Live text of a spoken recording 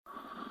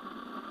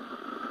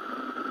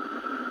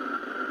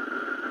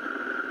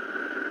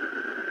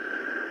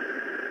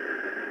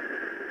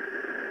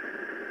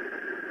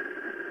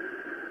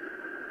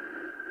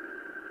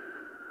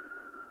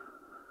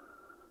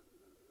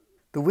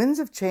The winds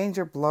of change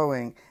are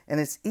blowing, and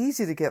it's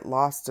easy to get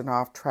lost and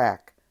off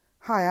track.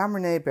 Hi, I'm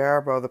Renee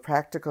Baribeau, the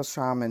Practical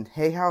Shaman,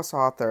 Hay House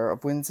author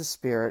of Winds of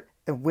Spirit,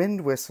 a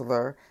Wind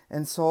Whistler,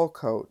 and Soul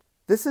Coat.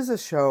 This is a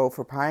show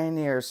for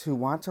pioneers who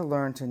want to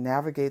learn to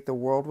navigate the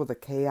world with a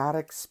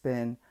chaotic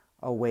spin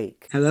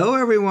awake. Hello,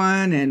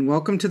 everyone, and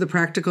welcome to the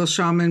Practical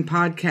Shaman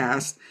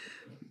podcast.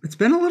 It's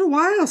been a little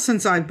while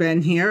since I've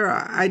been here.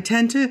 I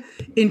tend to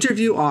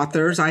interview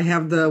authors. I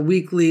have the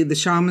weekly The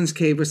Shaman's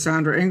Cave with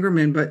Sandra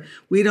Ingerman, but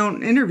we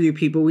don't interview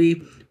people.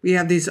 We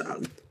have these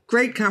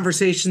great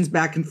conversations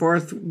back and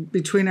forth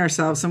between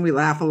ourselves, and we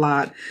laugh a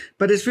lot.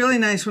 But it's really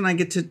nice when I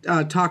get to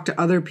talk to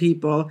other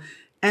people.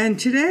 And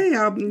today,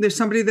 there's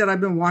somebody that I've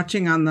been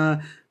watching on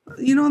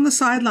the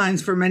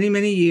sidelines for many,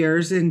 many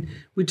years, and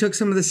we took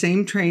some of the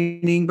same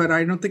training, but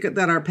I don't think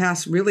that our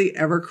paths really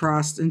ever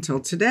crossed until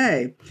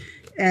today.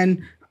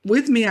 And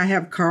with me, I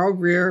have Carl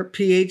Greer,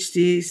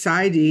 PhD,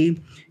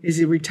 PsyD, is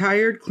a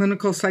retired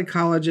clinical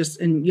psychologist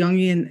and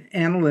Jungian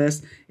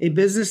analyst, a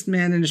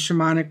businessman and a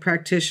shamanic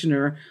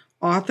practitioner,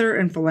 author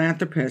and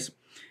philanthropist,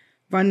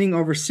 funding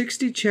over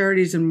 60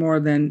 charities and more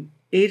than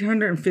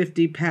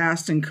 850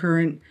 past and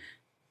current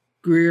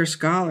Greer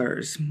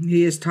Scholars.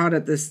 He is taught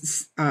at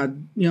the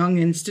Jung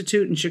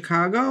Institute in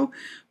Chicago,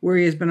 where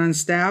he has been on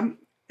staff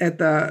at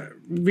the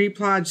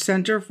Replogle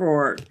Center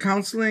for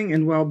Counseling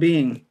and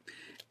Well-Being.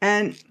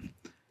 And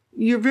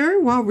you're very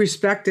well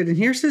respected. And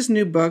here's his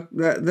new book,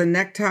 the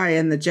Necktie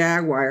and The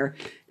Jaguar.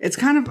 It's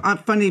kind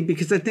of funny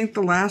because I think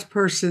the last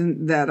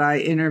person that I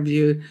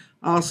interviewed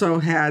also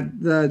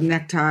had the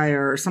necktie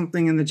or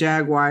something in the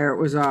Jaguar. It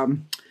was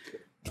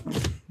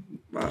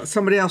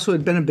somebody else who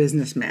had been a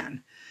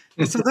businessman.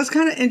 And so that's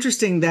kind of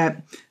interesting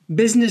that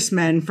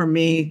businessmen, for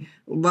me,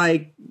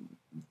 they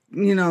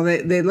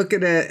look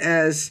at it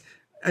as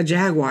a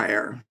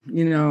jaguar,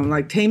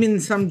 like taming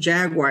some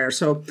jaguar.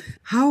 So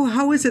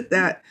how is it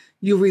that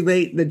you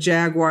relate the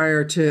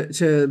jaguar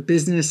to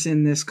business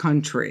in this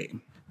country?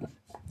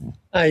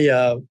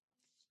 I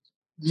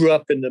grew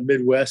up in the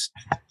Midwest,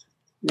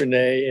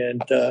 Renee,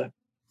 and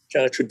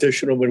kind of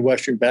traditional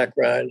Midwestern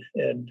background,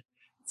 and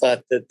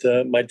thought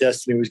that my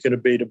destiny was going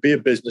to be a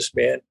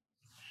businessman.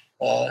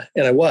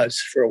 And I was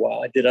for a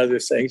while. I did other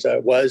things. I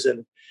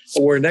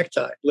wore a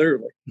necktie,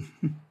 literally.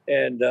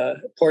 And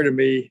part of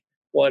me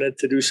wanted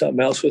to do something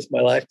else with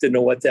my life, didn't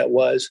know what that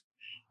was.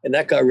 And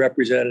that got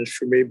represented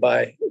for me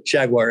by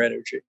Jaguar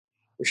energy,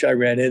 which I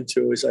ran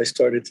into as I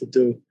started to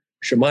do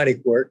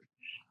shamanic work.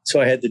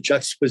 So I had the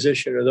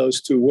juxtaposition of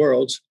those two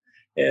worlds.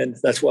 And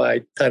that's why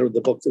I titled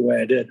the book the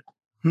way I did.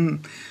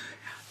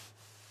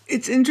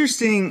 It's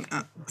interesting.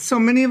 So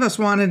many of us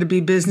wanted to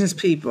be business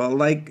people.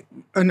 Like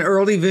an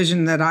early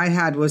vision that I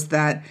had was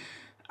that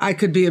I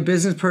could be a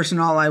business person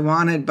all I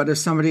wanted, but if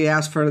somebody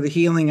asked for the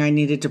healing, I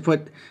needed to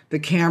put the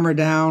camera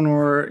down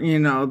or,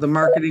 the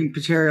marketing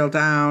material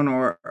down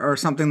or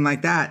something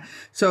like that.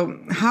 So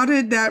how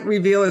did that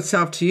reveal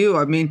itself to you?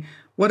 I mean,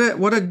 what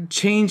a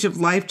change of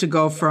life to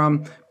go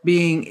from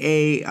being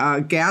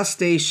a gas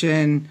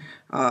station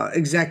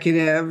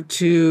executive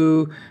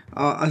to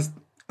a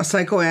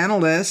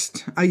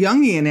psychoanalyst, a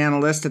Jungian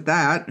analyst at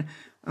that.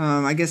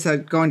 I guess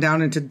that going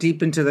down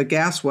deep into the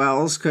gas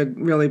wells could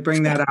really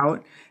bring that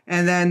out.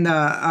 And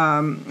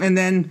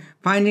then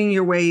finding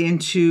your way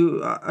into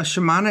a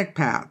shamanic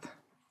path.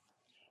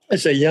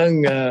 As a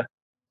young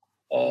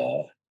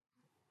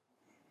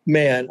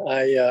man,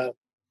 I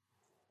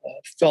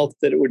felt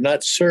that it would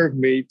not serve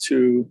me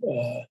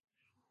to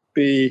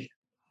be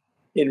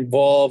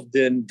involved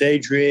in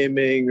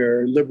daydreaming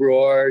or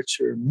liberal arts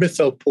or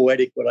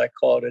mythopoetic, what I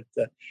called it,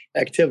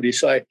 activity.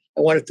 So I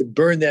wanted to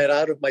burn that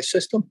out of my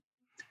system.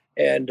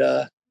 And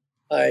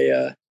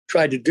I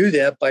tried to do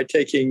that by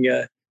taking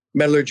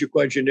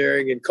metallurgical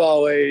engineering in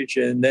college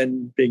and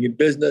then being in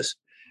business.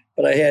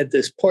 But I had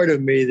this part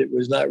of me that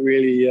was not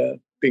really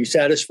being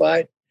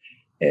satisfied.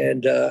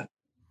 And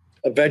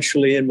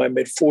eventually in my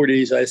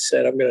mid-40s, I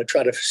said, I'm going to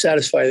try to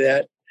satisfy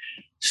that,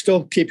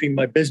 still keeping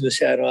my business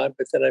hat on.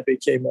 But then I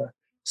became a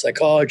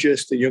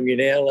psychologist, a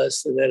Jungian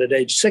analyst. And then at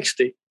age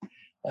 60,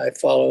 I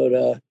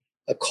followed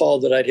a call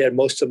that I'd had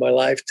most of my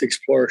life to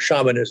explore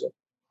shamanism.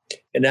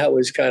 And that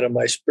was kind of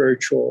my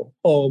spiritual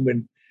home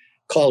and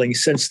calling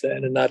since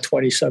then. And now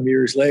 20-some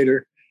years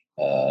later,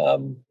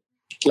 I'm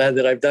glad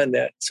that I've done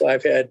that. So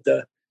I've had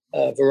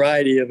a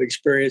variety of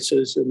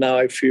experiences, and now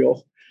I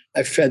feel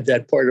I've fed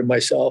that part of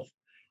myself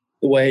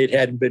the way it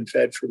hadn't been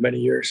fed for many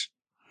years.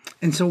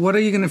 And so what are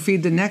you going to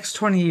feed the next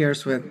 20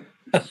 years with?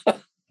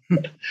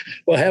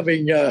 Well,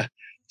 having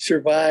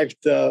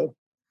survived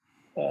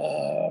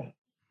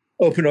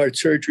open heart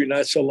surgery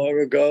not so long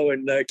ago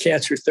and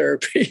cancer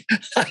therapy,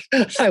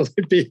 I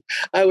would be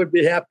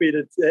happy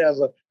to have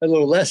a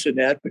little less than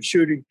that. But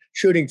shooting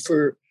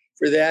for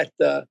that,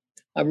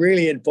 I'm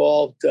really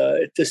involved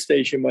at this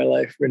stage in my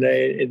life,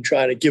 Renee, in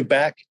trying to give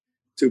back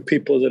to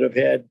people that have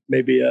had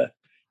maybe a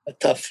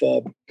tough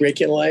break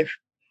in life.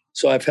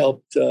 So I've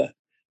helped a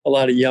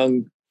lot of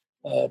young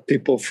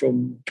people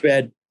from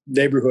bad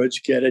neighborhoods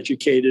get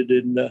educated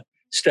in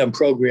STEM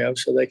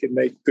programs so they can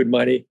make good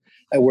money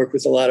I work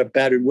with a lot of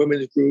battered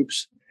women's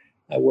groups.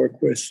 I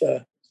work with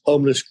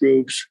homeless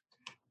groups,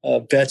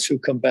 vets who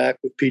come back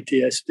with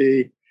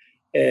PTSD.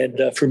 And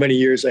for many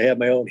years, I had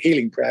my own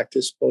healing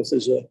practice, both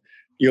as a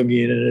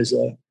Jungian and as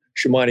a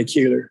shamanic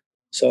healer.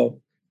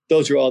 So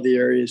those are all the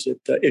areas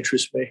that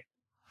interest me.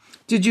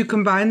 Did you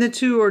combine the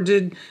two, or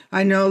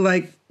I know,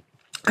 like,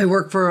 I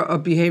work for a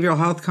behavioral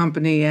health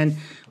company, and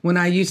when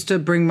I used to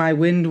bring my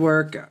wind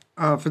work,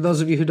 for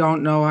those of you who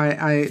don't know,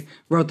 I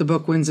wrote the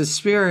book Winds of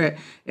Spirit,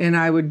 and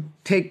I would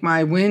take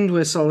my wind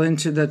whistle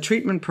into the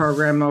treatment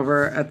program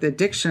over at the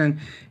addiction,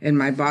 and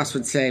my boss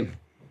would say,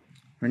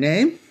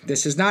 Renee,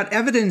 this is not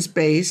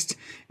evidence-based,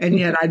 and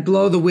yet I'd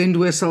blow the wind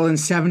whistle and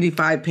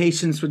 75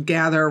 patients would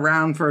gather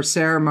around for a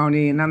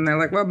ceremony, and I'm there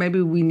like, well,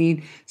 maybe we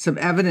need some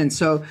evidence.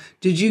 So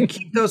did you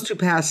keep those two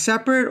paths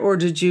separate, or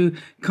did you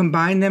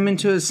combine them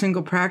into a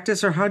single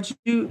practice, or how'd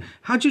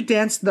you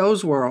dance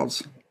those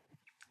worlds?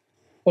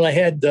 Well, I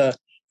had,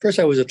 first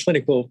I was a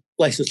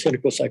licensed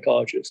clinical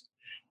psychologist,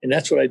 and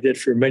that's what I did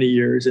for many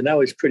years, and that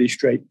was pretty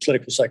straight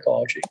clinical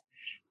psychology.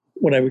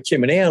 When I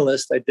became an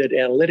analyst, I did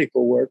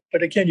analytical work.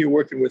 But again, you're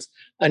working with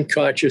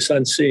unconscious,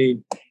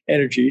 unseen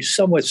energy,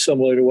 somewhat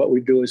similar to what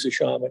we do as a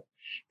shaman.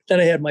 Then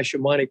I had my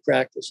shamanic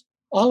practice.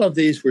 All of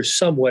these were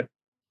somewhat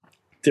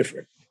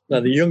different. Now,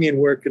 the Jungian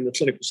work and the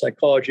clinical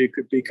psychology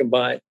could be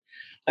combined.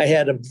 I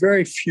had a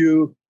very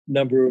few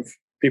number of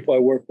people I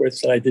worked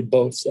with that I did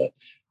both the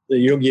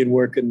Jungian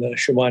work and the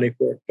shamanic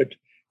work. But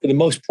for the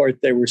most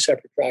part, they were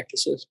separate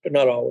practices, but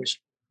not always.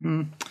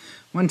 Mm.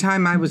 One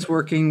time I was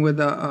working with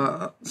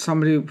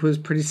somebody who was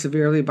pretty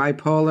severely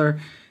bipolar,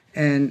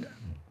 and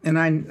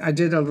I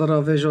did a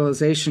little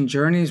visualization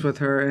journeys with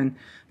her, and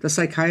the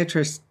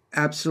psychiatrist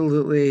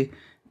absolutely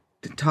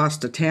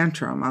tossed a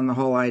tantrum on the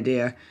whole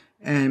idea.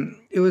 And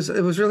it was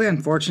really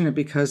unfortunate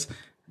because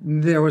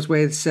there was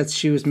ways that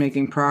she was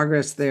making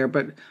progress there,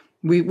 but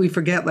we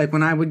forget, like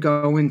when I would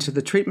go into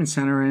the treatment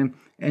center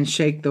and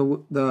shake the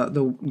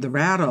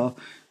rattle,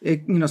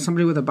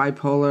 somebody with a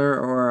bipolar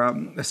or a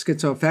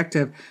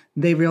schizoaffective,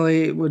 they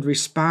really would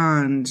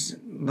respond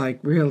like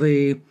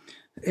really,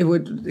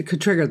 it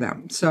could trigger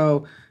them.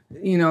 So,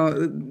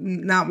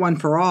 not one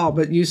for all,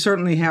 but you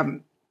certainly have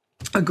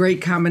a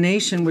great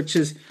combination, which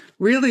is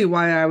really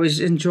why I was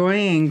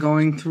enjoying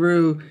going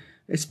through,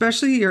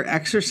 especially your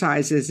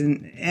exercises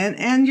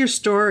and your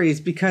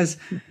stories, because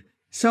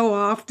so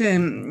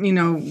often,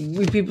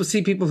 people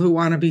see people who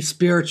want to be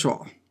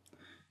spiritual,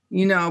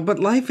 but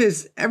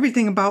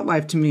everything about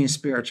life to me is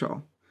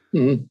spiritual.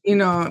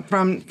 Mm-hmm.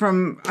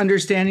 From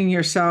understanding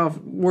yourself,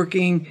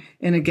 working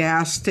in a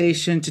gas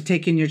station, to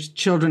taking your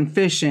children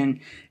fishing.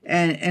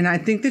 And I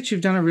think that you've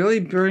done a really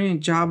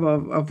brilliant job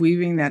of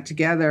weaving that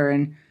together.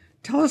 And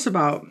tell us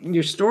about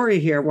your story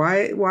here.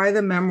 Why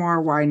the memoir?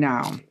 Why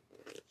now?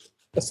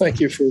 Well, thank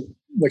you for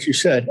what you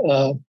said.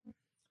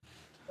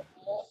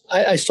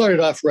 I started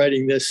off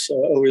writing this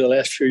over the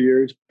last few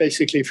years,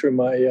 basically for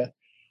my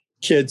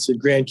kids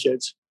and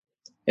grandkids,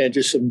 and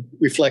just some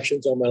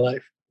reflections on my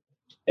life.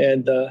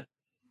 And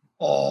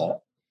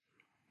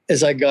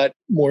as I got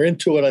more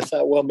into it, I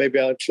thought, well, maybe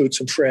I'll include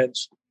some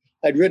friends.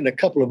 I'd written a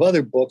couple of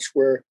other books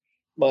where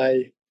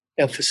my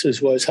emphasis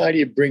was, how do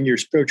you bring your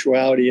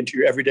spirituality into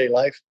your everyday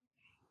life?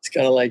 It's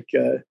kind of like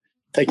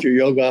take your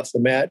yoga off the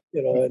mat,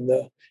 and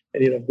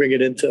bring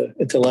it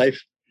into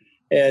life.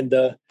 And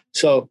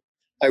so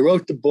I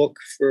wrote the book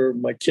for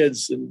my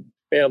kids and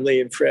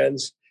family and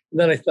friends. And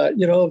then I thought,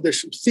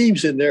 there's some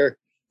themes in there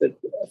that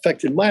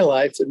affected my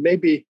life that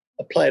maybe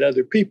apply to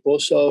other people.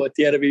 So at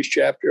the end of each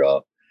chapter,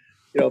 I'll,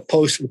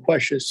 pose some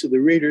questions to the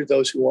reader,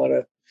 those who want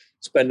to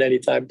spend any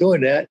time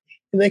doing that.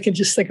 And they can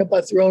just think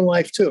about their own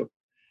life too.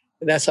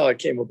 And that's how it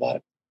came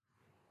about.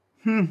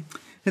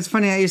 It's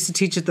funny. I used to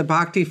teach at the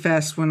Bhakti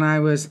Fest when I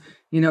was,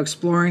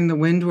 exploring the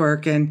wind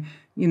work. And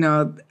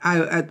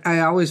I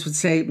always would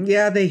say,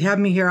 yeah, they have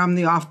me here. I'm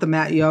the off the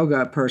mat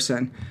yoga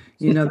person.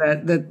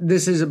 That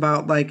this is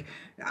about, like,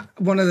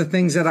 one of the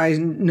things that I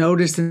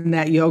noticed in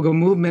that yoga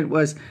movement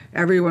was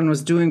everyone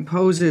was doing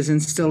poses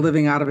and still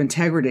living out of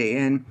integrity.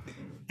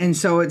 And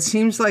so it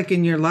seems like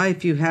in your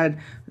life you had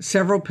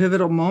several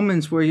pivotal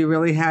moments where you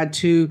really had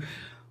to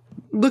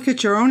look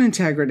at your own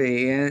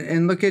integrity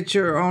and look at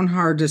your own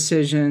hard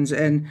decisions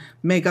and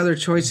make other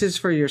choices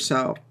for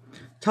yourself.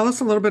 Tell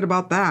us a little bit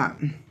about that.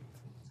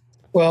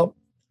 Well,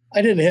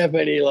 I didn't have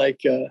any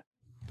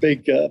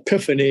big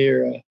epiphany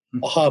or a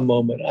aha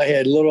moment. I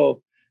had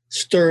little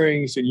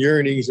stirrings and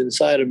yearnings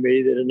inside of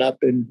me that had not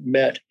been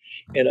met.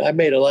 And I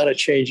made a lot of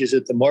changes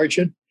at the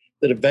margin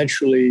that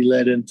eventually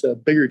led into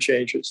bigger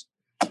changes.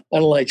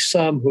 Unlike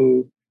some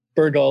who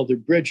burned all their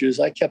bridges,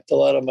 I kept a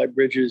lot of my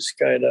bridges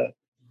kind of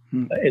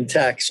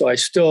intact. So I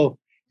still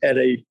had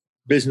a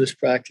business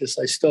practice.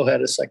 I still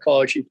had a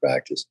psychology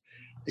practice.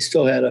 I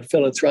still had a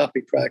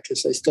philanthropic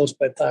practice. I still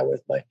spent time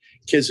with my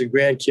kids and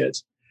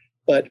grandkids.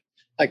 But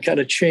I kind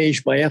of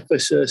changed my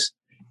emphasis,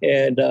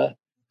 and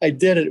I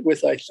did it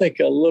with, I think,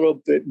 a little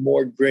bit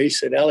more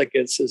grace and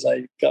elegance as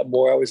I got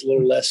more. I was a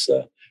little less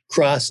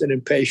cross and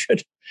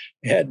impatient,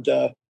 and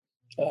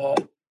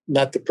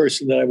not the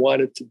person that I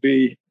wanted to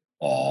be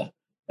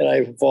and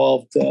I've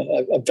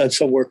done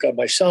some work on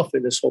myself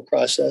in this whole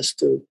process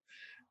to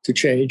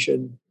change.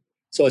 And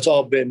so it's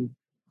all been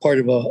part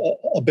of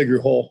a bigger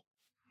whole.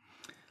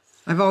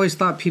 I've always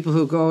thought people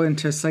who go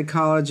into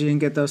psychology and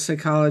get those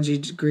psychology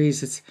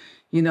degrees, it's,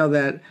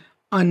 that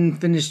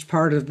unfinished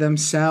part of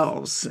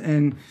themselves.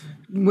 And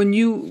when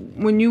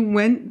you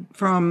went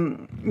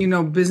from,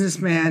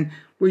 businessman,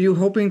 were you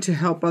hoping to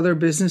help other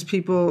business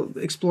people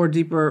explore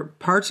deeper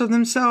parts of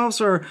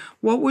themselves, or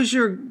what was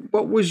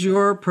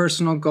your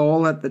personal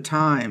goal at the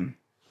time?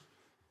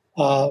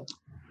 I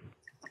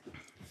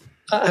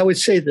would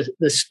say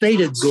the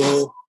stated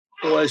goal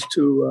was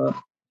to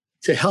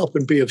help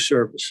and be of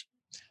service,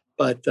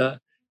 but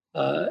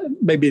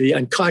maybe the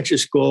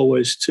unconscious goal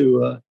was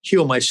to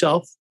heal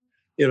myself,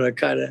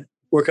 kind of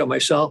work on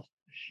myself,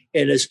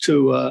 and as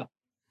to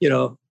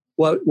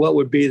what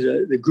would be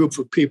the group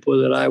of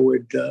people that I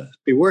would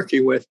be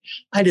working with.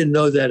 I didn't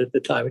know that at the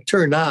time. It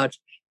turned out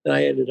that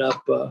I ended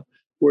up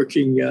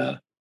working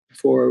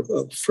for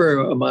a fair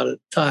amount of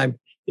time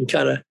in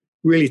kind of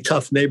really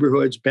tough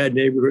neighborhoods, bad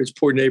neighborhoods,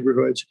 poor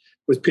neighborhoods,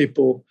 with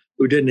people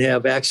who didn't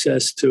have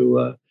access to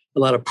a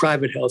lot of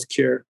private health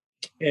care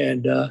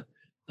and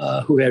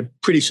who had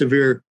pretty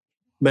severe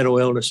mental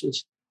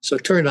illnesses. So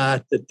it turned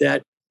out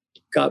that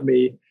got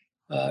me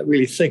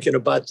really thinking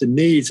about the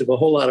needs of a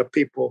whole lot of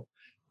people,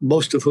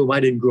 most of whom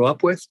I didn't grow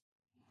up with.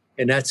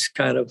 And that's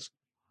kind of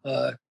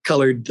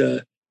colored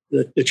the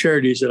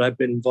charities that I've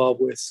been involved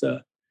with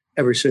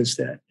ever since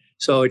then.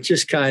 So it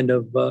just kind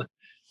of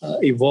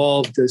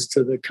evolved as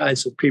to the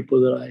kinds of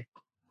people that I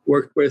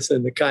worked with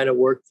and the kind of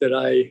work that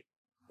I've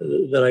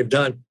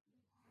done.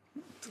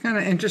 It's kind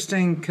of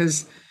interesting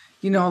because,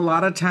 a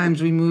lot of times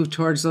we move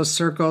towards those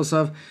circles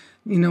of,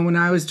 when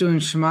I was doing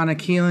shamanic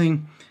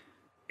healing,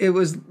 it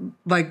was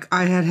like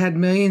I had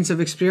millions of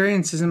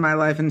experiences in my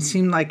life, and it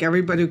seemed like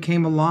everybody who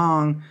came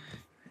along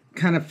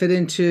kind of fit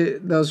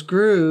into those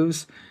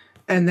grooves.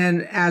 And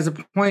then as a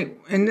point,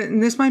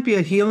 and this might be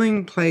a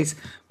healing place,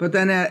 but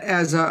then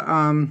as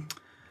a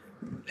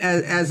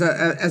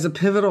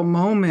pivotal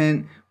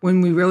moment when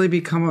we really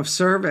become of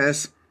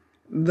service,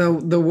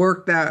 the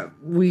work that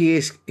we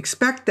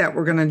expect that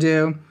we're going to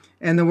do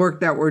and the work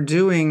that we're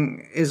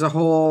doing is a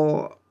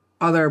whole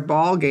other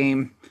ball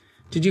game.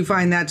 Did you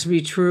find that to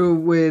be true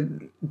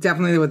with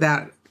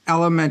that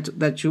element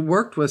that you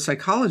worked with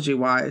psychology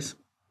wise?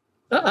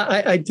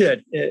 I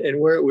did. And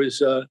where it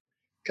was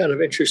kind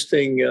of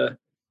interesting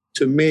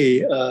to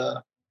me,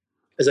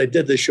 as I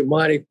did the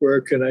shamanic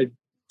work and I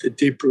did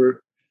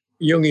deeper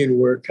Jungian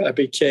work, I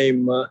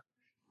became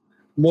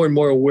more and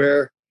more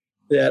aware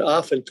that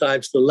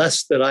oftentimes the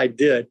less that I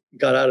did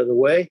got out of the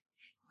way,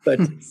 but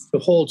to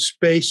hold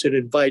space and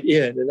invite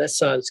in. And that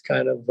sounds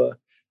kind of a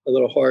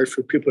little hard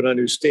for people to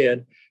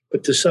understand,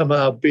 but to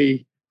somehow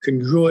be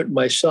congruent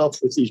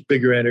myself with these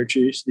bigger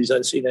energies, these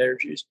unseen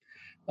energies,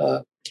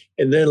 and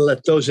then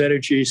let those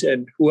energies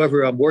and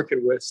whoever I'm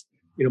working with,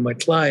 my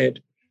client,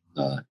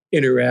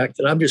 interact.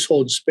 And I'm just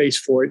holding space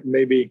for it and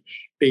maybe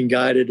being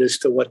guided as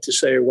to what to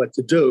say or what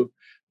to do,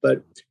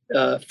 but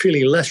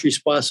feeling less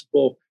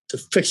responsible to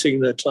fixing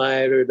the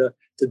client or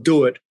to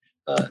do it.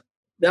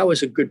 That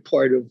was a good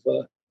part of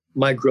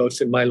my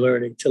growth and my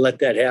learning, to let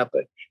that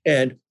happen.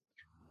 And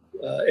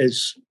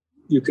as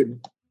you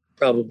can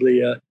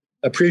probably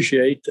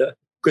appreciate,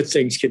 good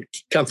things can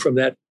come from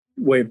that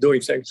way of doing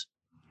things.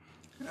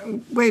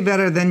 Way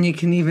better than you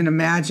can even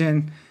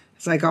imagine.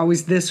 It's like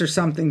always this or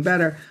something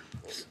better.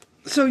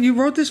 So you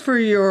wrote this for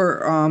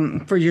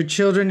your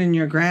children and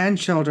your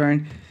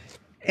grandchildren,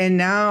 and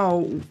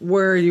now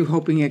where are you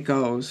hoping it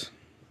goes?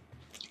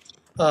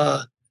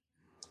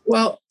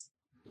 Well,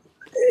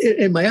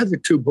 in my other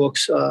two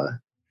books,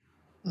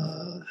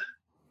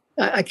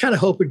 I kind of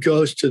hope it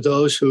goes to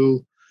those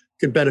who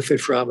can benefit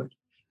from it.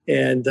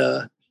 And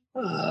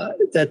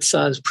that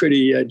sounds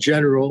pretty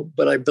general,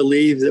 but I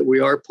believe that we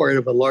are part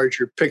of a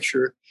larger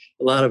picture,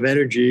 a lot of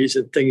energies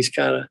and things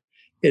kind of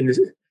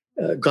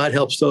God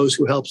helps those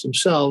who helps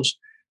themselves.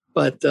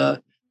 But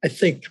I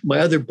think my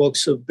other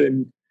books have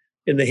been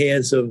in the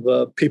hands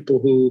of people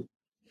who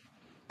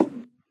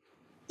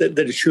that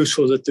it's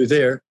useful that they're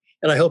there.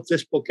 And I hope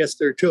this book gets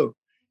there too.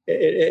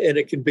 And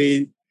it can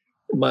be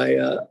my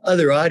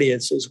other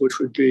audiences, which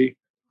would be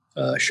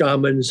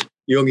shamans,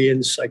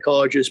 Jungians,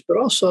 psychologists, but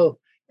also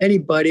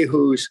anybody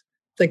who's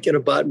thinking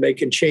about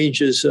making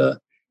changes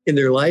in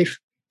their life.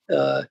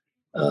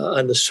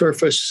 On the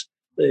surface,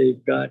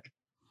 they've got,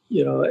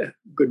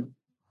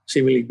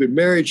 seemingly good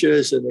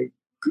marriages, and they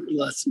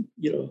lots of,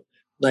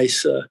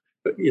 nice,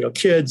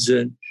 kids,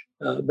 and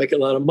make a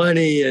lot of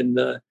money and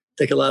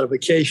take a lot of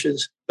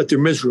vacations, but they're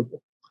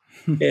miserable.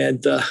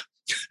 And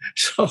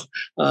so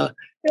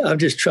I'm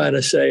just trying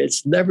to say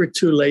it's never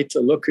too late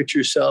to look at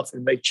yourself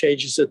and make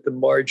changes at the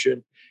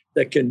margin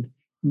that can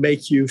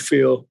make you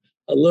feel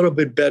a little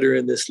bit better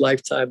in this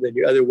lifetime than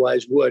you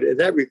otherwise would. And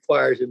that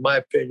requires, in my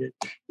opinion,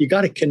 you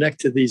got to connect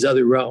to these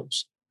other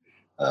realms.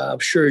 I'm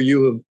sure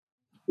you have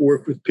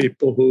worked with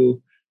people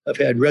who have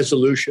had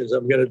resolutions.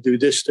 I'm going to do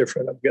this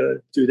different. I'm going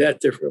to do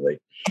that differently.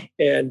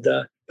 And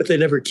but they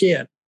never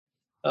can.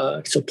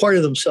 So part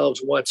of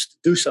themselves wants to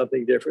do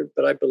something different,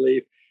 but I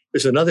believe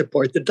there's another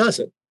part that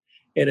doesn't.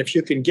 And if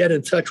you can get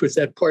in touch with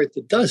that part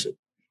that doesn't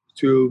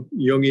through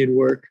Jungian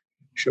work,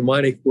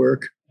 shamanic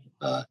work,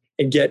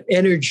 and get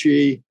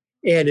energy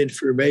and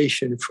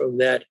information from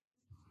that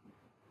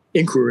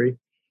inquiry,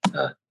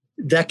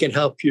 that can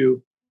help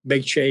you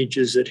make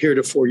changes that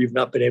heretofore you've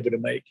not been able to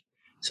make.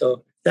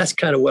 So that's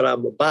kind of what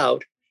I'm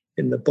about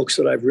in the books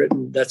that I've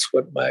written. That's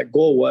what my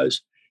goal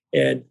was.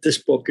 And this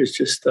book is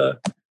just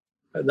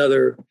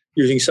another,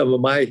 using some of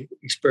my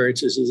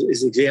experiences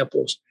as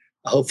examples.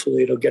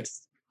 Hopefully it'll get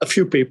a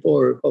few people,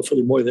 or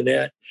hopefully more than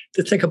that,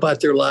 to think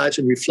about their lives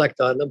and reflect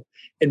on them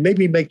and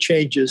maybe make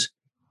changes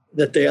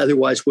that they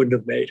otherwise wouldn't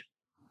have made.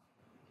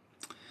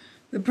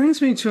 That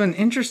brings me to an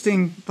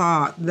interesting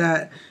thought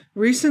that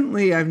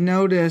recently I've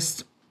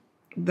noticed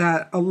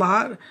that a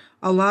lot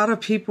of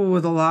people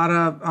with a lot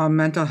of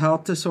mental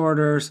health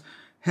disorders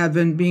have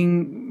been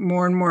being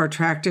more and more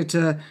attracted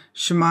to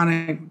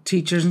shamanic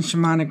teachers and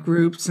shamanic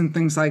groups and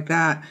things like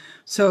that.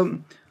 So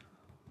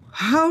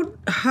how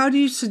do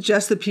you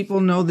suggest that people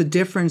know the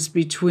difference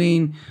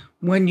between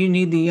when you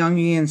need the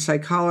Jungian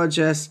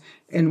psychologist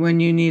and when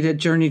you need a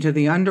journey to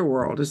the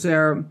underworld? Is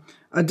there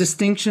a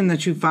distinction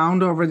that you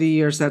found over the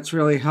years that's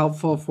really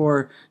helpful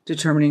for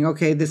determining,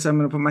 okay, this, I'm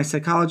going to put my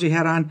psychology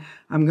hat on,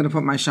 I'm going to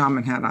put my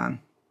shaman hat on?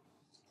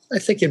 I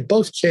think in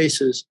both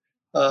cases,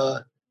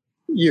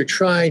 you're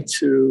trying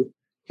to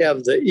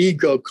have the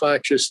ego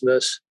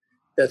consciousness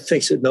that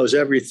thinks it knows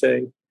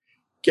everything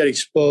get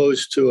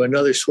exposed to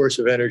another source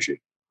of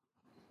energy.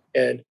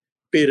 And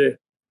be it a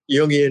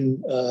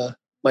Jungian,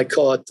 might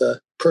call it the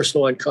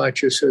personal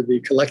unconscious or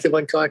the collective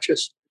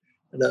unconscious.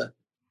 And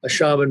a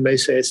shaman may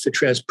say it's the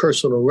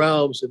transpersonal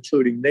realms,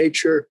 including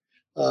nature.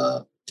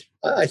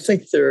 I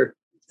think they're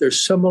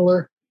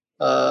similar.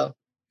 I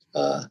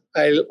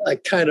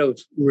kind of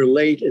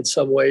relate in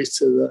some ways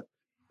to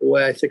the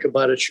way I think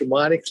about it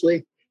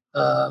shamanically,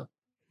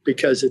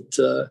 because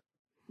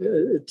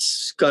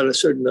it's got a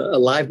certain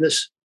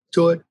aliveness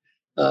to it.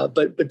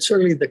 But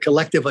certainly the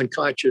collective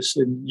unconscious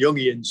in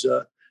Jungian's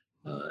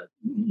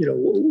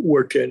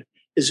work in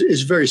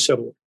is very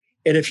similar.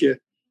 And if you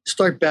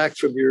start back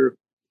from your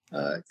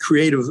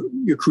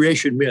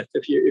creation myth,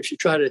 if you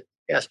try to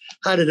ask,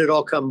 how did it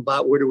all come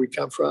about? Where do we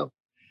come from?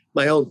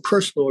 My own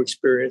personal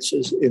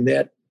experiences in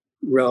that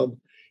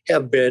realm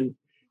have been,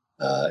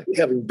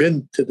 having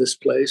been to this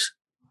place,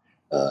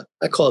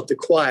 I call it the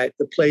quiet,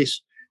 the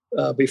place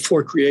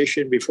before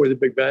creation, before the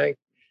Big Bang,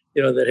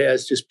 that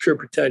has just pure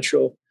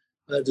potential.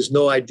 There's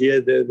no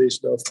idea there.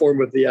 There's no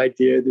form of the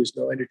idea. There's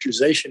no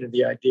energization of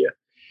the idea.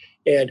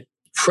 And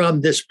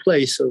from this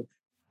place of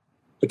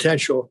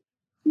potential,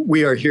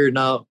 we are here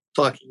now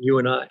talking, you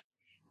and I.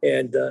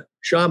 And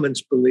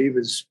shamans believe,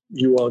 as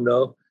you all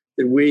know,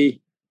 that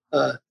we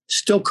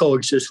still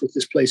coexist with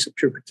this place of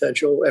pure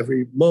potential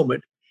every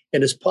moment.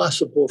 And it's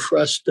possible for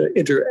us to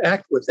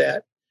interact with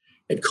that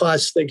and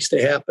cause things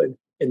to happen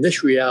in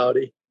this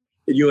reality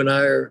that you and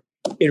I are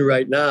in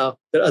right now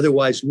that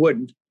otherwise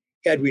wouldn't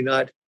had we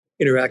not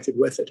interacted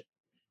with it.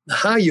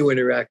 How you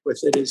interact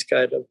with it is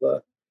kind of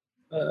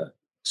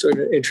sort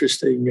of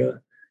interesting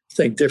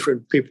thing.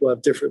 Different people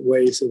have different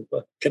ways of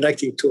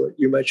connecting to it.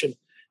 You mentioned,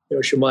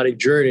 shamanic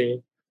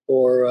journey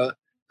or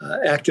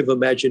active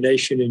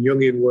imagination in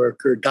Jungian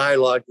work, or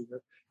dialoguing,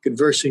 or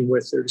conversing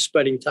with, or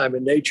spending time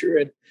in nature,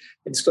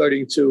 and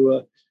starting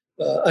to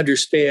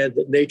understand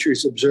that nature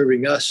is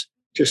observing us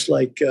just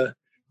like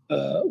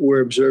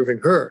we're observing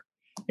her,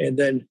 and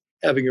then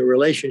having a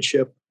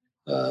relationship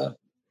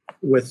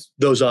with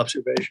those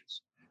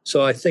observations.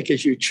 So I think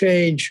as you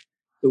change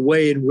the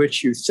way in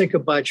which you think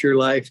about your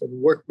life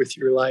and work with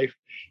your life,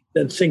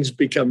 then things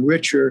become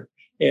richer.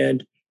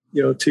 And,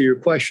 to your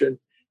question,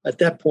 at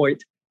that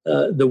point,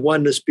 the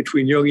oneness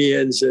between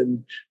Jungians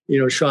and,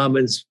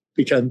 shamans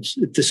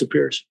it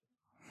disappears.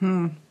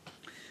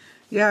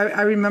 Yeah,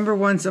 I remember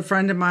once a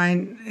friend of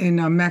mine in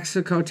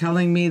Mexico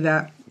telling me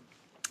that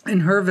in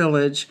her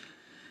village,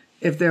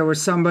 if there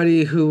was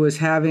somebody who was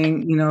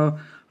having,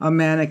 a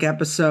manic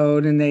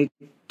episode and they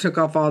took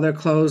off all their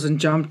clothes and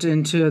jumped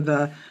into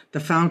the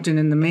fountain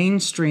in the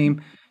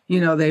mainstream,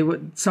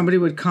 somebody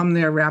would come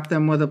there, wrap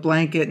them with a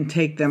blanket and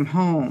take them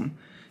home,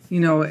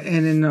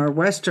 and in our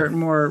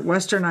more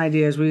Western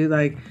ideas, we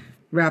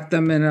wrap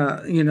them in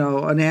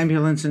an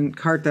ambulance and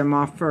cart them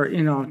off for,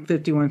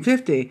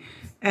 5150.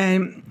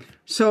 And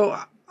so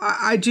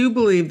I do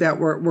believe that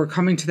we're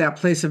coming to that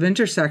place of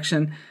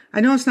intersection. I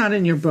know it's not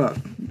in your book,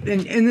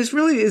 and this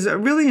really is a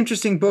really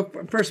interesting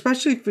book,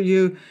 especially for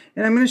you.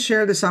 And I'm going to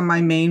share this on my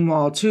main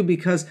wall too,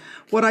 because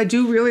what I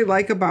do really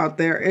like about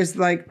there is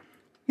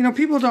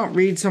people don't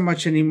read so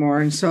much anymore,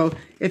 and so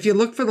if you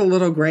look for the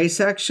little gray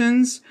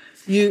sections,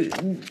 you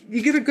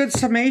get a good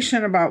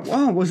summation about,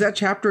 was that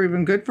chapter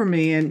even good for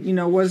me? And,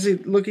 what is he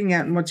looking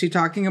at and what's he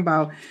talking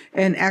about,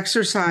 and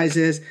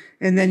exercises.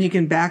 And then you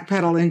can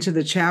backpedal into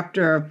the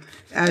chapter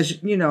as,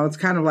 it's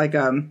kind of like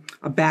a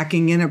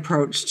backing in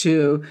approach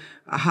to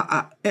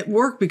at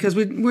work, because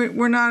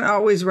we're not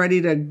always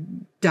ready to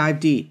dive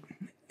deep.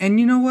 And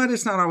you know what?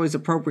 It's not always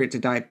appropriate to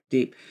dive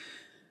deep.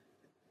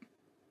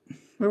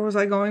 Where was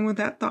I going with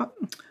that thought?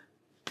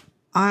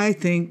 I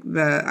think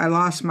that I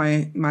lost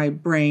my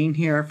brain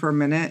here for a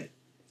minute.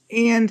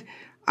 And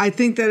I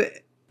think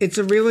that it's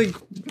a really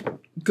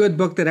good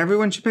book that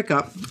everyone should pick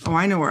up. Oh,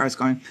 I know where I was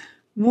going.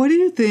 What do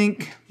you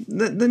think?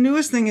 The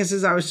newest thing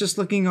is I was just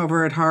looking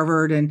over at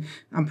Harvard, and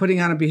I'm putting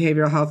on a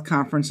behavioral health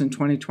conference in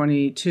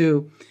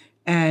 2022.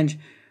 And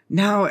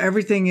now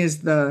everything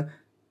is the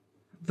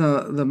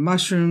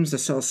mushrooms, the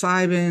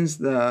psilocybins,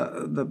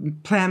 the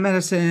plant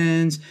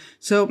medicines.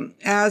 So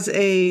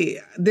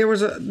there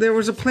was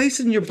a place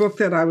in your book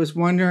that I was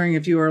wondering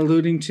if you were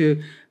alluding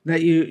to,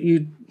 that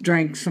you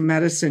drank some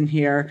medicine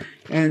here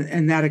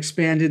and that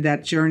expanded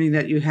that journey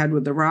that you had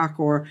with the rock,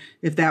 or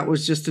if that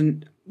was just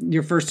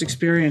your first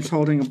experience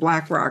holding a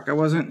black rock. I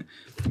wasn't,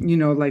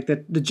 like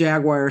the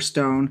Jaguar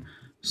stone.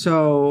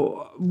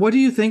 So what do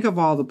you think of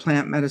all the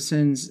plant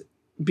medicines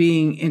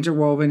being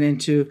interwoven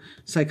into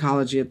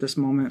psychology at this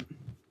moment?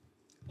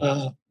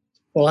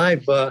 Well,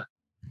 I've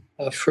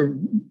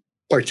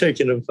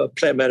partaken of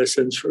plant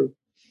medicines for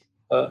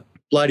a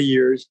lot of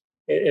years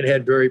and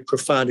had very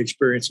profound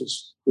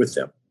experiences with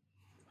them.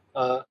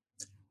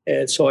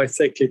 And so I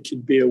think it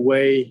can be a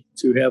way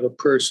to have a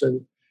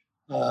person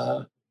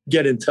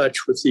get in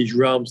touch with these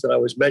realms that I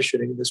was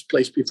mentioning, this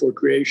place before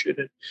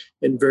creation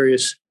and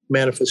various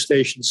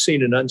manifestations,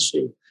 seen and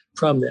unseen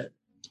from that.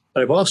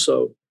 But I've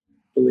also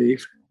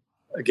believe,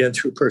 again,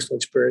 through personal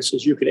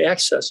experiences, you can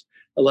access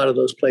a lot of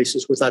those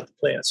places without the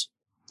plants.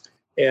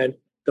 And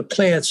the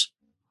plants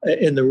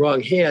in the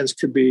wrong hands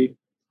could be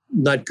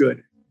not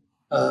good.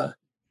 The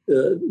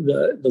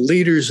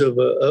leaders of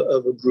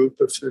a group,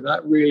 if they're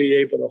not really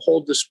able to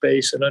hold the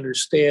space and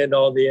understand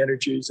all the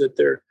energies that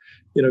they're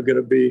going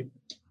to be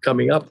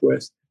coming up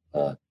with,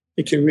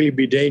 it can really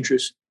be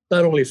dangerous,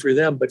 not only for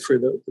them, but for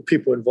the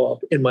people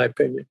involved, in my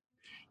opinion.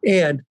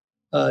 And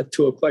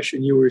to a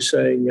question you were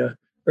saying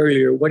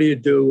earlier, what do you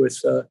do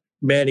with a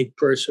manic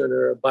person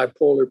or a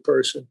bipolar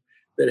person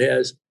that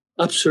has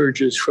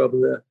upsurges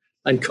from the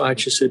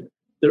unconscious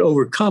that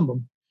overcome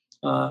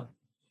them?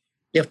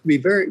 You have to be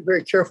very,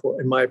 very careful,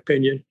 in my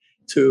opinion,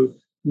 to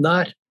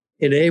not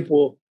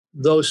enable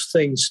those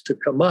things to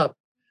come up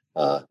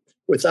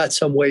without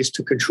some ways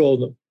to control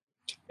them.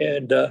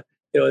 And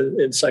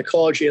in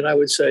psychology, and I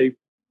would say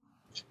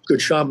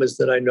good shamans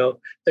that I know,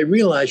 they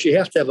realize you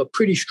have to have a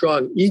pretty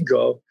strong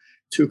ego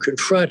to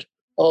confront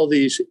all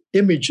these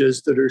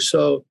images that are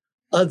so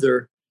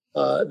other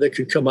that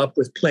could come up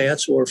with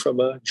plants or from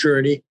a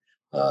journey.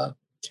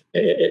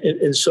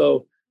 And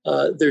so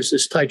there's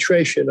this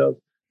titration of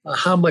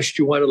how much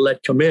do you want to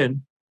let come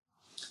in?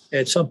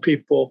 And some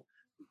people,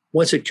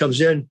 once it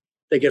comes in,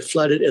 they get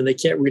flooded and they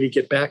can't really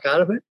get back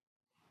out of it.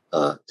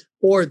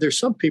 Or there's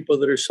some people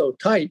that are so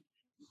tight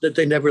that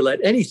they never let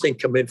anything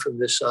come in from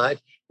this side,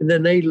 and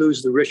then they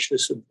lose the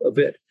richness of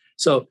it.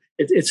 So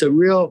it's a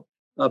real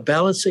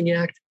balancing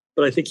act,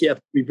 but I think you have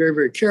to be very,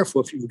 very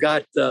careful if you've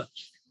got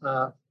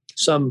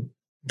some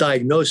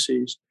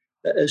diagnoses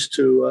as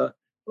to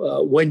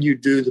when you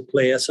do the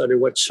plants, under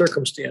what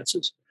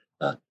circumstances.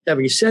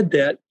 Having said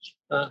that,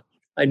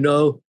 I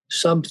know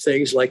some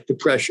things like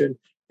depression,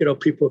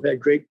 people have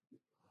had great,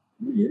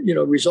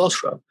 results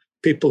from.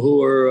 People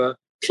who are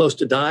close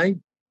to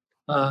dying,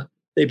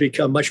 they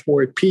become much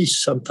more at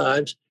peace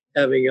sometimes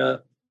having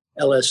a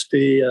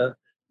LSD,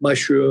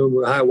 mushroom,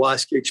 or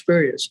ayahuasca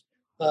experience.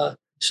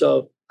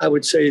 So I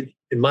would say,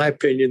 in my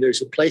opinion,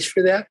 there's a place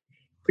for that,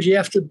 but you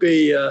have to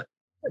be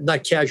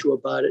not casual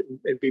about it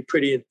and be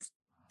pretty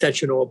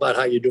intentional about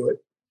how you do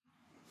it.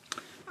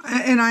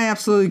 And I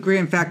absolutely agree.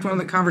 In fact, one of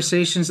the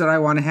conversations that I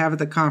want to have at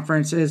the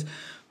conference is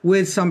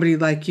with somebody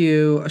like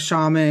you, a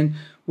shaman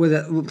with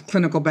a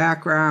clinical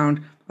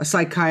background, a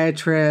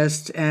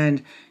psychiatrist,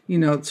 and,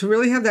 to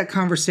really have that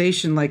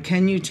conversation, like,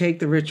 can you take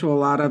the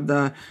ritual out of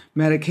the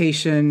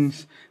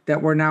medications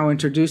that we're now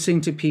introducing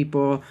to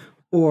people,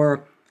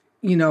 or,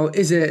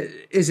 is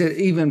it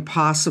even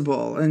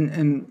possible?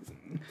 And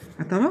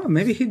I thought,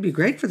 maybe he'd be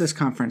great for this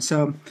conference.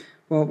 So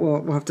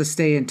we'll have to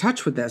stay in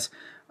touch with this.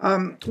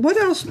 What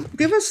else?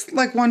 Give us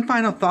one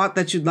final thought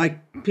that you'd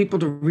like people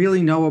to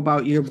really know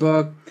about your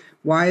book,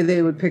 why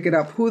they would pick it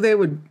up, who they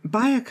would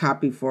buy a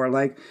copy for.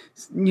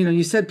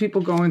 You said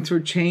people going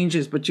through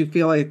changes, but you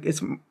feel like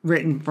it's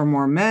written for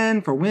more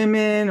men, for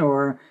women,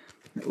 or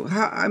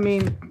how?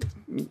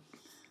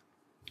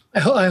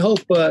 I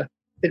hope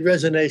it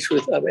resonates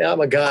with.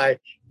 I'm a guy,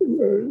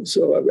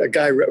 so a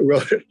guy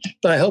wrote it,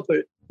 but I hope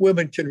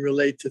women can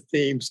relate to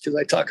themes, because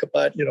I talk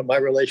about my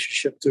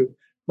relationship to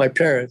my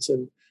parents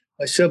and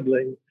my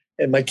sibling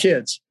and my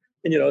kids,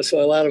 and so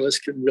a lot of us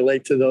can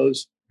relate to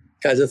those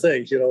kinds of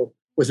things.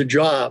 With a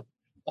job,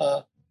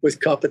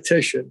 with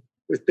competition,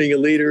 with being a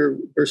leader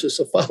versus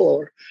a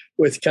follower,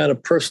 with kind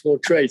of personal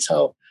traits.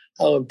 How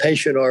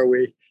impatient are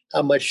we?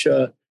 How much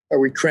are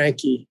we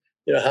cranky?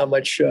 How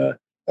much are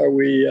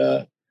we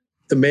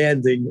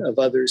demanding of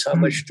others? How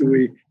much do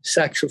we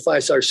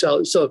sacrifice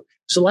ourselves? So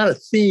there's a lot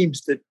of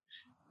themes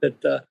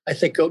that I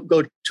think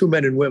go to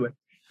men and women,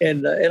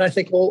 and I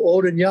think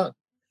old and young.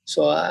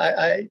 So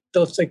I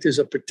don't think there's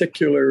a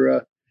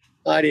particular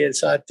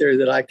audience out there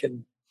that I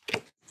can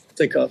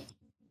think of.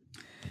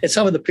 And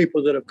some of the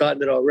people that have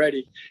gotten it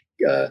already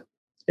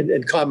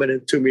and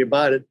commented to me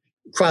about it,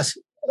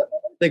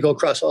 they go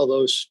across all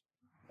those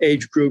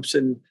age groups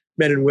and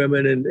men and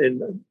women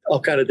and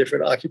all kind of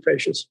different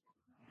occupations.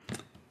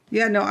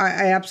 Yeah, no,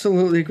 I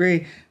absolutely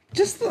agree.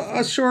 Just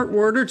a short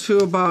word or two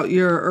about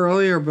your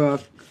earlier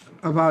book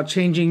about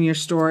changing your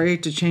story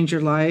to change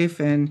your life.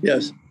 And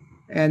yes.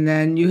 And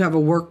then you have a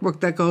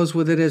workbook that goes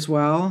with it as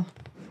well.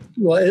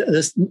 Well,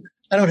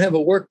 I don't have a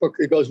workbook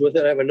that goes with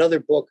it. I have another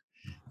book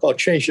called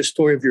Change the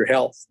Story of Your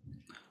Health.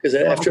 Because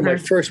after my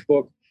first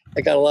book,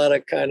 I got a lot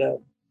of kind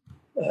of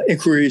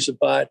inquiries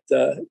about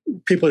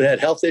people that had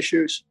health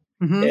issues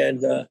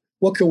and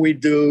what can we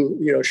do,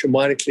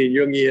 shamanically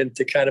and Jungian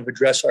to kind of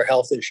address our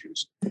health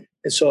issues.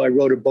 And so I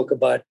wrote a book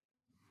about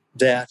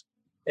that.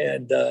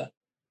 And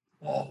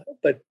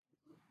but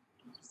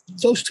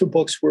those two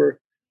books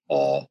were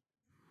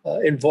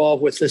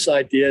involved with this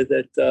idea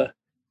that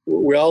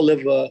we all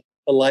live a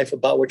life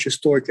about which a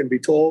story can be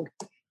told.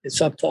 And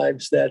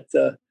sometimes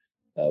that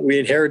we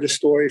inherit a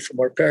story from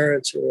our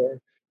parents or our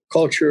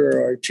culture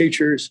or our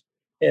teachers,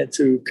 and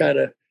to kind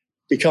of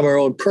become our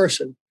own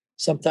person,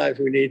 sometimes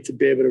we need to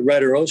be able to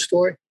write our own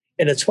story,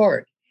 and it's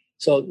hard.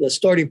 So the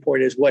starting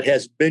point is what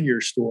has been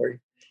your story,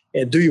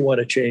 and do you want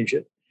to change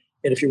it?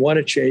 And if you want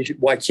to change it,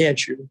 why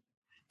can't you?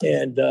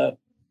 And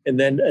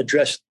then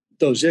address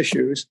those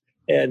issues.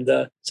 And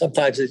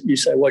sometimes you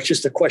say, well, it's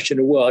just a question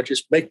of will. I'll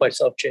just make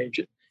myself change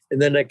it.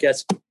 And then that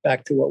gets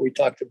back to what we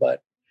talked about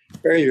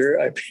earlier.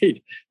 I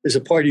mean, there's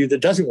a part of you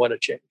that doesn't want to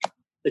change,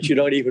 that you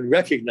don't even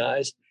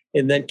recognize.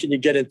 And then can you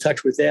get in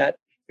touch with that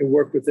and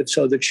work with it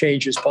so the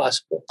change is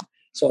possible?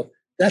 So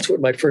that's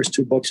what my first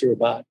two books are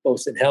about,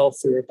 both in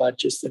health. They're about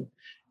just in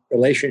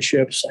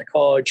relationships,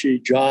 psychology,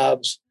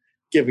 jobs,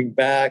 giving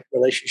back,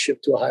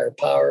 relationship to a higher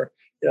power.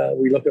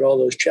 We look at all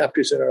those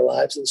chapters in our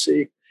lives and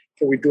see,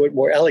 can we do it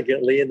more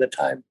elegantly in the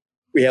time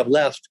we have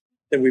left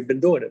than we've been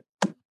doing it?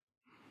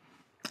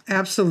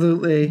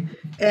 Absolutely.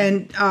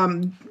 And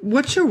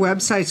what's your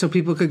website so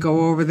people could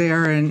go over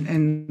there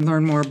and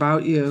learn more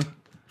about you?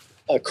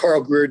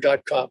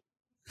 CarlGreer.com.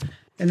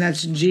 And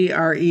that's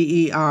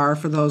Greer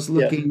for those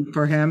looking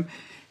for him.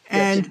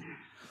 And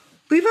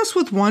leave us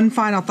with one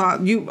final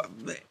thought.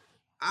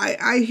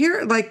 I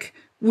hear, like,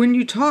 when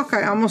you talk,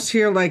 I almost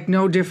hear like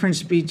no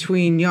difference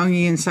between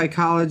Jungian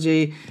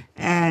psychology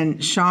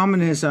and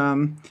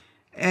shamanism.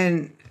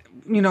 And,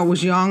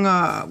 was Jung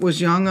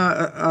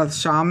a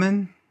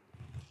shaman?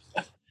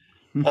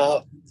 This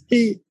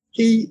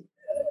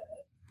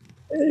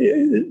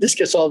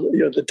gets all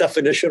the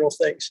definitional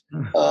things.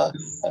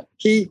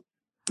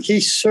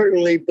 He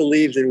certainly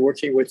believed in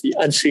working with the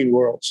unseen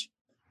worlds,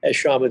 as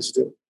shamans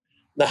do.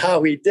 Now,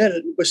 how he did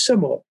it was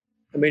similar.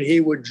 I mean, he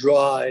would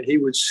draw and he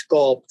would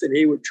sculpt and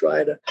he would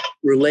try to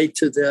relate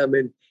to them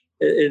in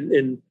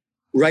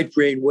right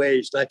brain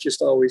ways, not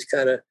just always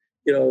kind of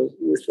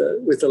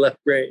with the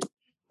left brain.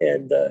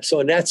 And so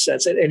in that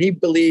sense, and he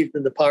believed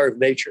in the power of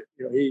nature.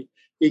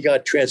 He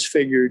got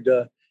transfigured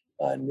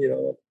on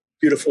a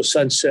beautiful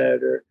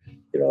sunset or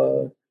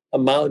a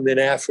mountain in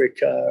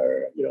Africa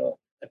or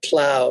a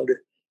cloud.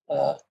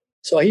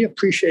 So he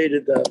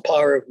appreciated the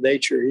power of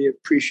nature. He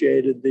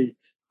appreciated the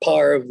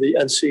power of the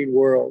unseen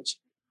worlds.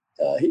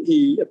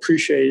 He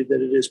appreciated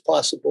that it is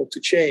possible to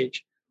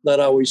change.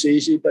 Not always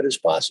easy, but it's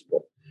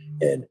possible.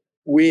 And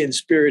we in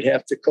spirit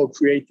have to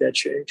co-create that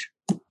change.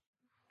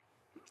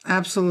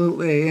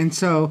 Absolutely. And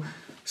so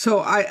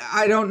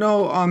I don't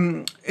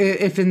know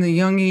if in the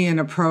Jungian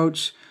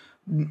approach,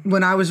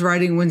 when I was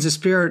writing Winds of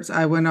Spirits,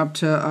 I went up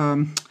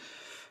to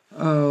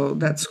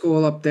that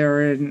school up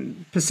there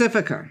in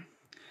Pacifica.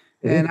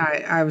 And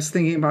I was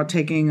thinking about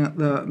taking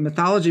the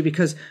mythology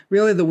because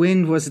really the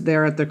wind was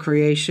there at the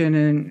creation,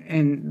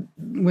 and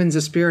Winds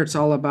of Spirits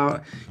all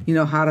about,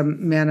 how to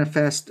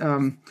manifest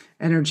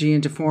energy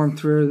into form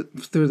through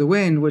the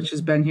wind, which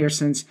has been here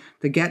since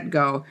the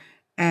get-go.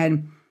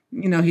 And,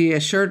 he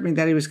assured me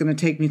that he was going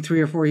to take me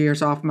 3 or 4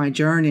 years off my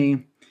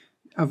journey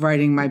of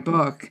writing my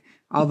book,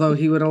 although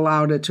he would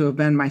allow it to have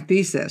been my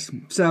thesis.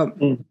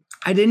 So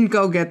I didn't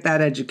go get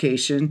that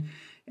education.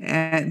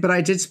 But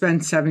I did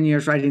spend 7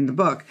 years writing the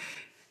book,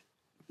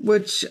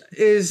 which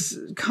is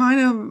kind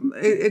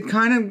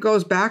of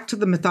goes back to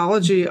the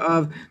mythology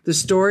of the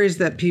stories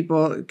that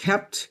people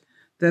kept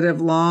that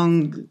have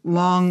long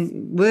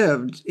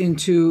lived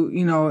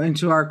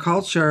into our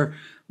culture.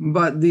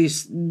 But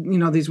these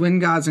wind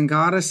gods and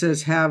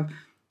goddesses have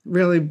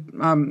really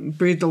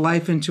breathed a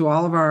life into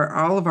all of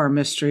our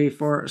mystery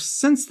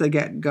since the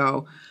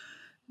get-go.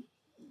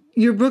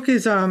 Your book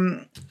is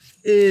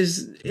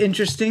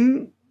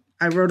interesting.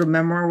 I wrote a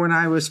memoir when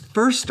I was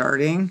first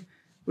starting,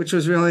 which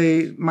was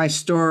really my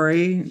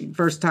story.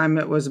 First time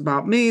it was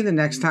about me, the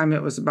next time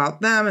it was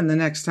about them, and the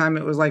next time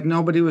it was like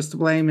nobody was to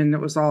blame and it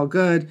was all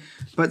good.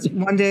 But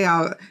one day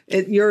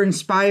you're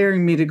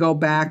inspiring me to go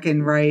back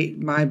and write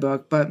my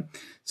book. But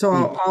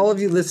so all of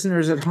you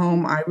listeners at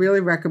home, I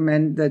really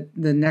recommend the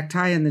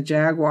Necktie and the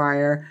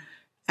Jaguar.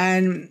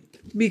 And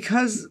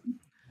because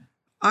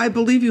I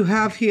believe you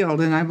have healed,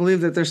 and I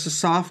believe that there's a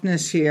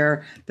softness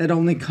here that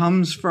only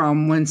comes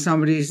from when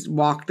somebody's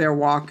walked their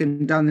walk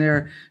and done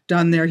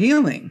their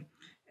healing.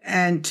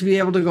 And to be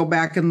able to go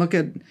back and look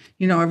at,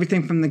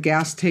 everything from the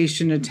gas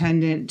station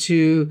attendant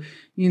to,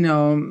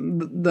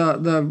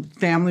 the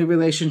family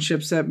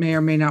relationships that may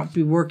or may not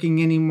be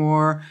working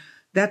anymore,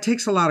 that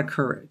takes a lot of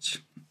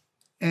courage.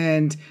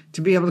 And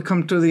to be able to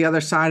come to the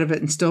other side of it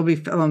and still be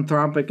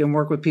philanthropic and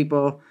work with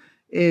people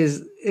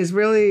is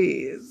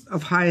really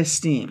of high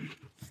esteem.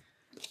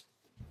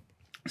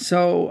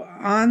 So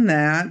on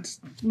that,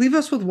 leave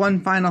us with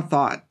one final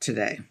thought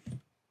today.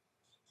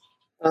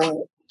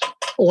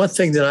 One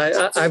thing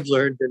that I've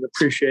learned and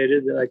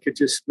appreciated that I could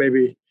just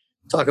maybe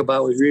talk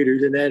about with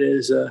readers, and that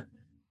is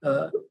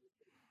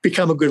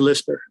become a good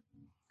listener,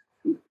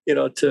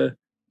 to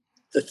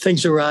the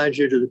things around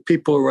you, to the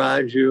people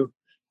around you.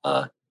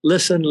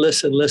 Listen,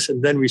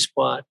 then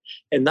respond,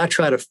 and not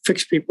try to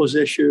fix people's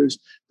issues.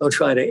 Don't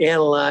try to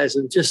analyze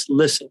them. Just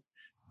listen.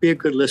 Be a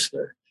good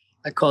listener.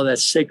 I call that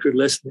sacred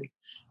listening.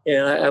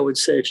 And I would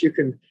say if you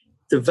can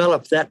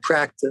develop that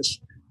practice,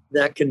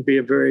 that can be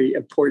a very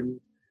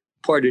important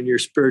part in your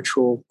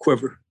spiritual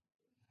quiver.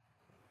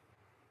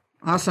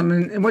 Awesome.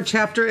 And what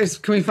chapter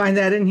can we find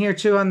that in here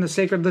too on the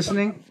sacred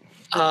listening?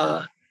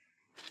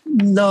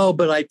 No,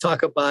 but I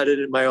talk about it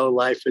in my own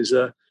life as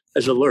a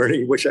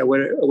learning, which I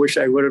wish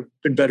I would have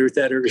been better at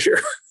that earlier.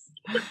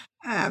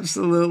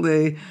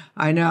 Absolutely.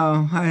 I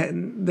know.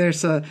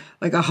 There's a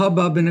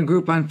hubbub in a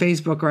group on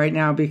Facebook right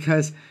now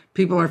because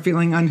people are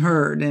feeling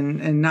unheard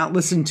and not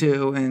listened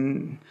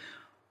to,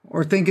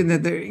 or thinking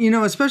that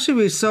they're,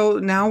 especially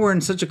now we're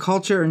in such a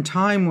culture and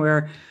time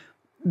where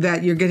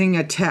that you're getting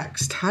a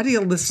text. How do you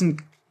listen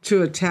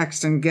to a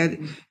text and get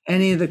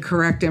any of the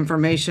correct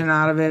information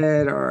out of it,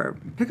 or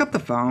pick up the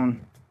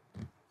phone?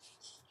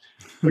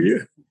 Well,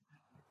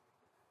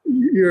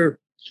 you're,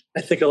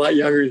 I think, a lot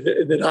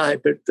younger than I,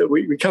 but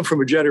we come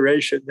from a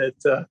generation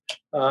that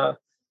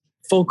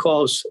phone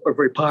calls are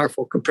very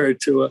powerful compared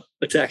to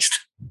a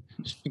text.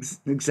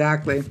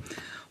 Exactly.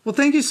 Well,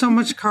 thank you so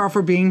much, Carl,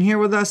 for being here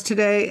with us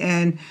today.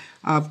 And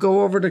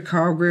go over to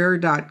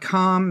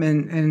carlgreer.com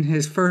and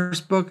his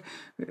first book.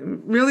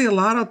 Really, a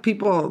lot of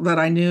people that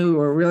I knew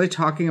were really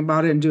talking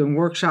about it and doing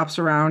workshops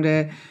around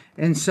it.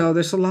 And so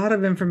there's a lot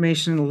of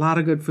information, a lot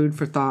of good food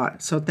for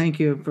thought. So thank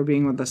you for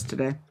being with us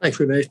today. Thanks,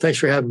 Renee. Thanks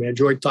for having me. I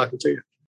enjoyed talking to you.